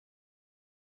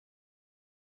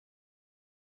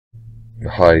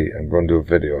Hi, I'm going to do a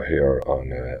video here on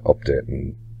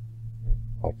updating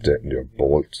your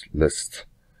bolt list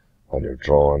on your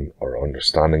drawing, or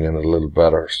understanding it a little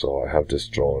better. So I have this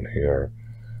drawing here.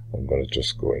 I'm going to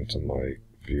just go into my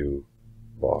view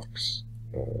box,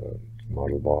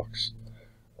 model box,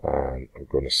 and I'm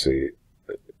going to see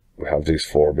we have these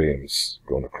 4 beams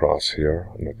going across here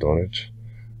on the dunnage,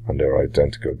 and they're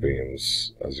identical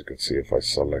beams. As you can see, if I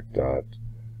select that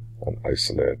and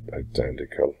isolate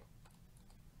identical,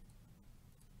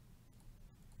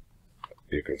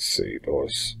 you can see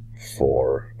those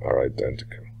 4 are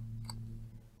identical.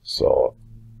 So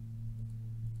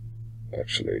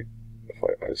actually, if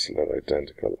I isolate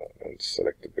identical and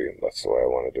select the beam, that's the way I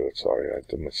want to do it. Sorry, I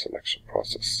did my selection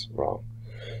process wrong.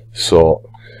 So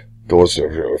those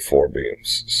are your 4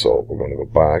 beams. So we're going to go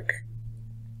back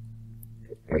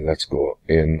and let's go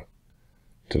in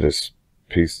to this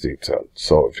piece detail.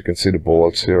 So if you can see the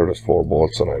bolts here, there's 4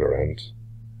 bolts on either end.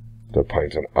 They're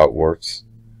pointing outwards.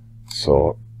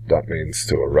 So that means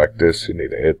to erect this, you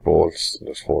need 8 bolts.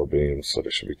 There's 4 beams, so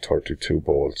there should be 32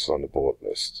 bolts on the bolt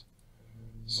list.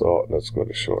 So let's go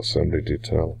to show assembly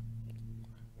detail,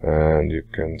 and you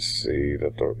can see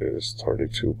that there is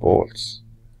 32 bolts.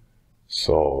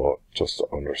 So just to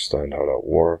understand how that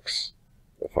works,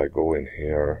 if I go in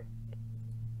here,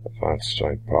 advanced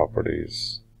joint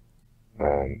properties,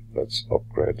 and let's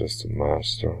upgrade this to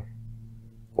master,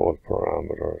 bolt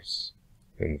parameters,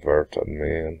 invert and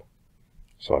main.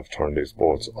 So I've turned these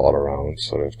bolts all around,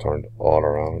 so they've turned all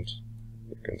around,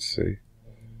 you can see.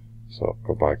 So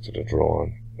go back to the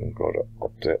drawing and go to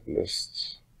update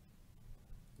lists,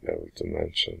 level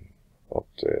dimension,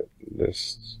 update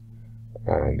lists,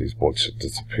 and these bolts should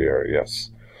disappear,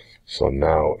 yes. So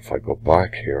now if I go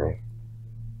back here,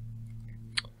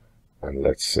 and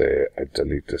let's say I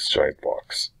delete this joint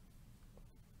box,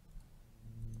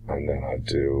 and then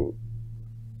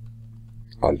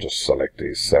I'll just select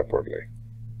these separately.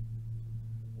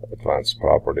 Advanced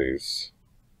properties,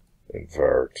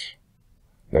 invert.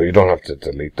 Now you don't have to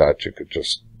delete that, you could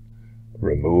just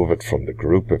remove it from the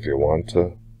group if you want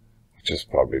to, which is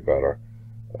probably better.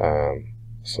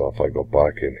 So if I go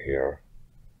back in here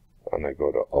and I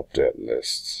go to update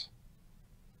lists,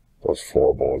 those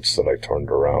 4 bolts that I turned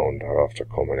around are after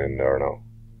coming in there now.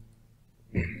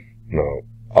 Now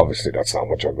obviously that's not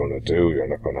what you're going to do, you're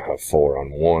not going to have 4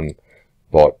 on 1,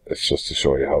 but it's just to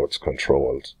show you how it's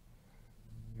controlled.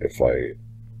 If I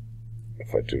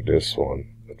do this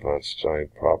one, advanced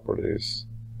joint properties,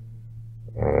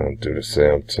 and do the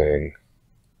same thing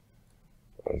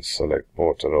and select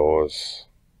both of those,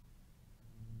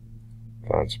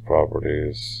 advanced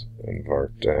properties,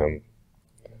 invert them,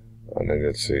 and then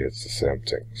you'll see it's the same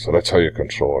thing. So that's how you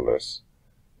control this.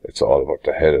 It's all about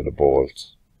the head of the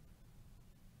bolt.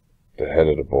 The head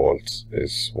of the bolt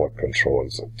is what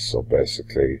controls it. So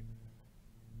basically,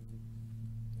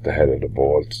 the head of the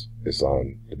bolt is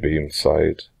on the beam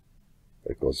side.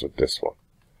 It goes with this one.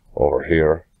 Over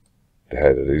here, the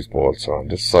head of these bolts are on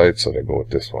this side, so they go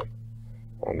with this one.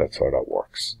 And that's how that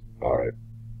works. Alright,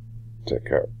 take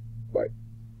care. Bye.